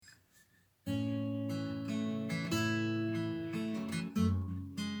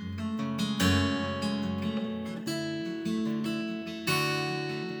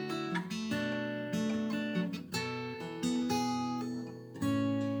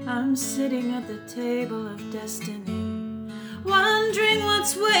I'm sitting at the table of destiny, wondering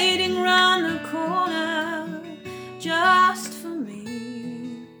what's waiting round the corner just for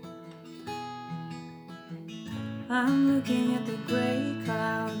me. I'm looking at the grey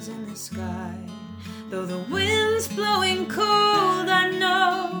clouds in the sky. Though the wind's blowing cold, I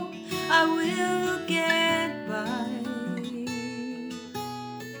know I will get by.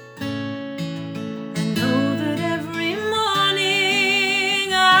 I know that every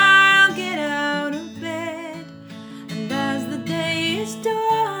morning I'll get out of bed, and as the day is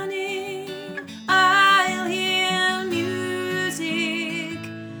dawning, I'll hear music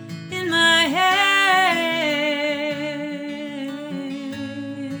in my head.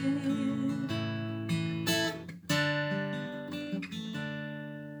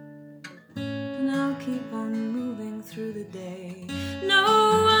 I'll keep on moving through the day.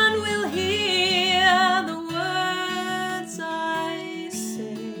 No one will hear the words I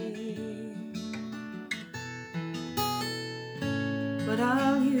say, but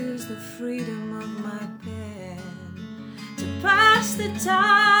I'll use the freedom of my pen to pass the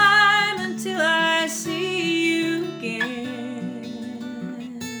time until I see you again.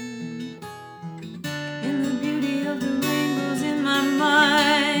 In the beauty of the rainbows in my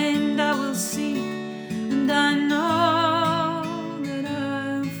mind, I will seek, and I know that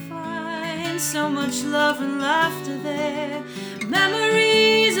I'll find so much love and laughter there,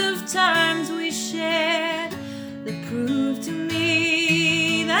 memories of times we shared that prove to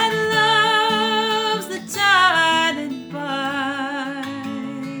me that love's the tie that binds.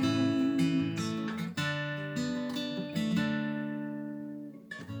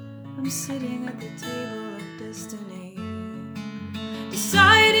 I'm sitting at the table of destiny,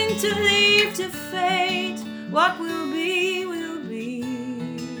 deciding to leave to fate. What will be, will be.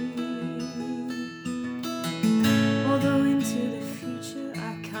 Although into the future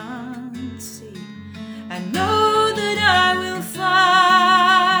I can't see, I know that I will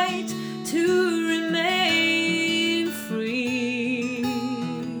fight to remain free.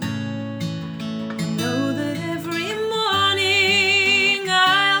 I know that every morning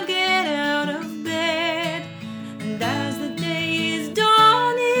I'll get out of bed, and as the day is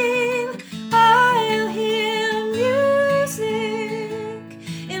dawning, I'll hear music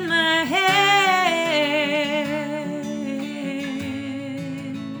in my head.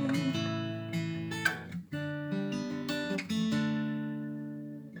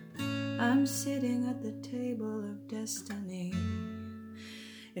 I'm sitting at the table of destiny.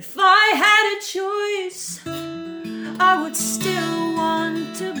 If I had a choice, I would still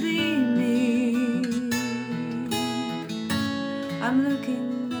want to be me. I'm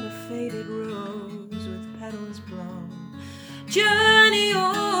looking at a faded rose with petals blown. Journey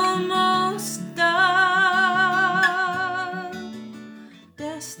on.